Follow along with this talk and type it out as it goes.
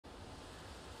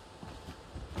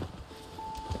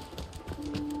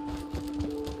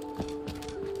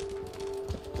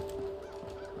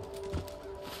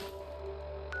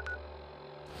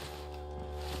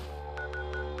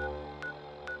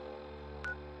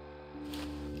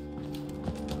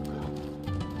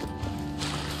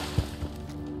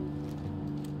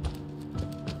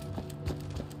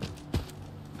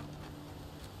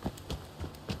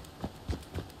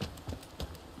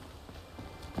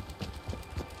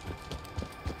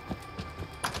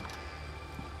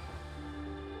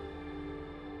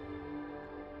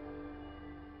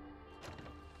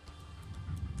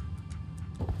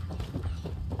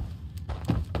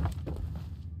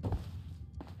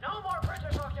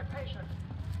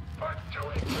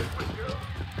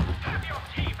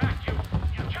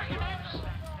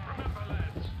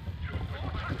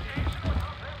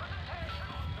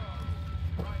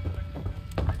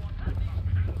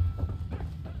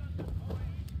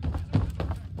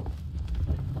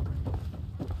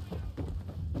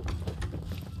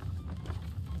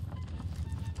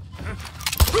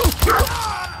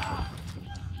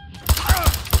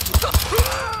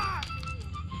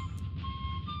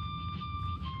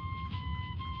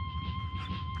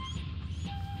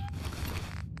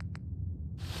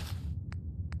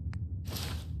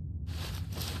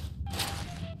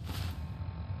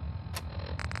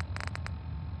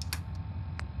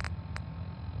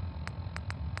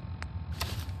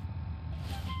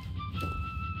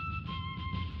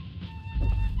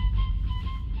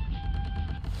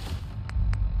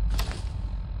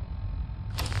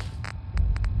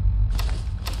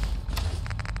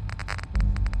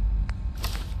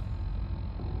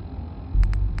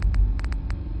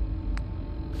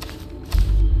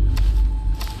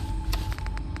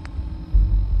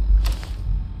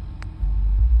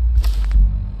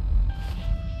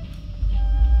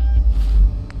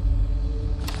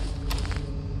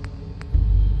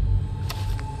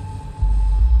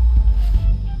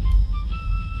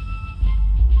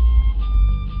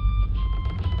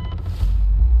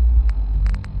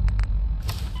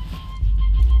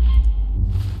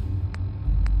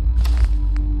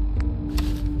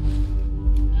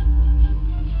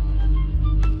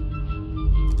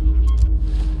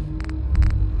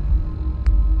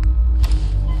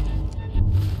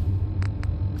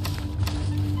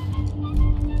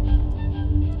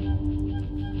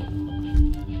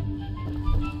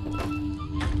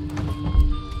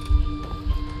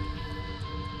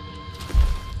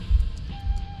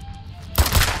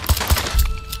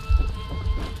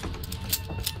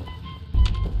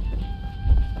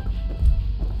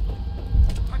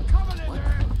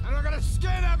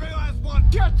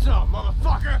Get some,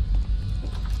 motherfucker!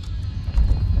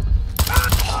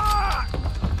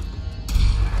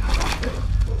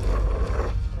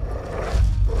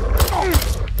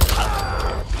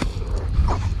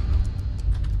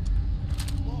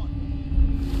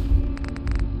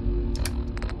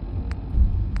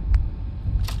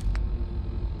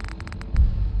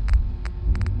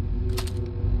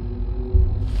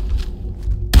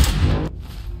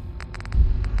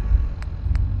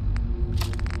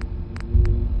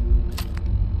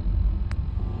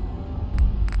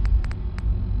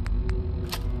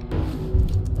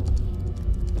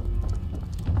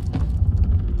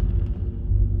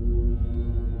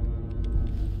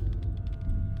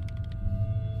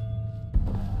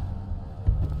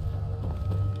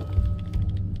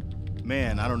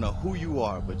 Man, I don't know who you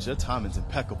are, but your timing's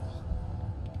impeccable.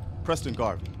 Preston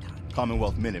Garvey,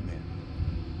 Commonwealth Minuteman.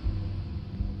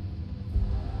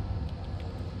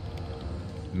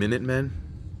 Minutemen?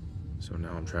 So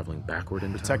now I'm traveling backward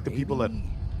in Protect the people at...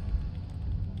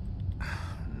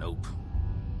 Nope.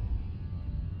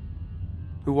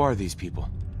 Who are these people?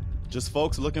 Just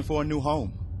folks looking for a new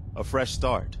home, a fresh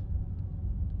start.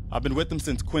 I've been with them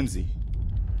since Quincy.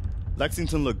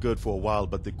 Lexington looked good for a while,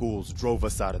 but the ghouls drove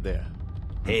us out of there.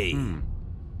 Hey.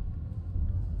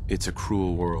 It's a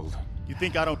cruel world. You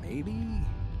think I don't... Maybe?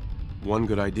 One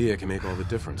good idea can make all the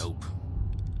difference. Nope.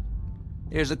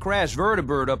 There's a crashed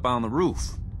vertibird up on the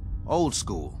roof. Old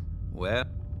school. Well...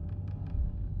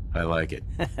 I like it.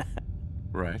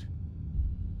 Right.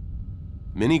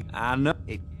 Mini... I know.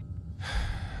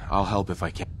 I'll help if I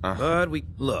can. But we...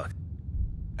 Look.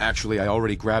 Actually, I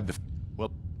already grabbed the...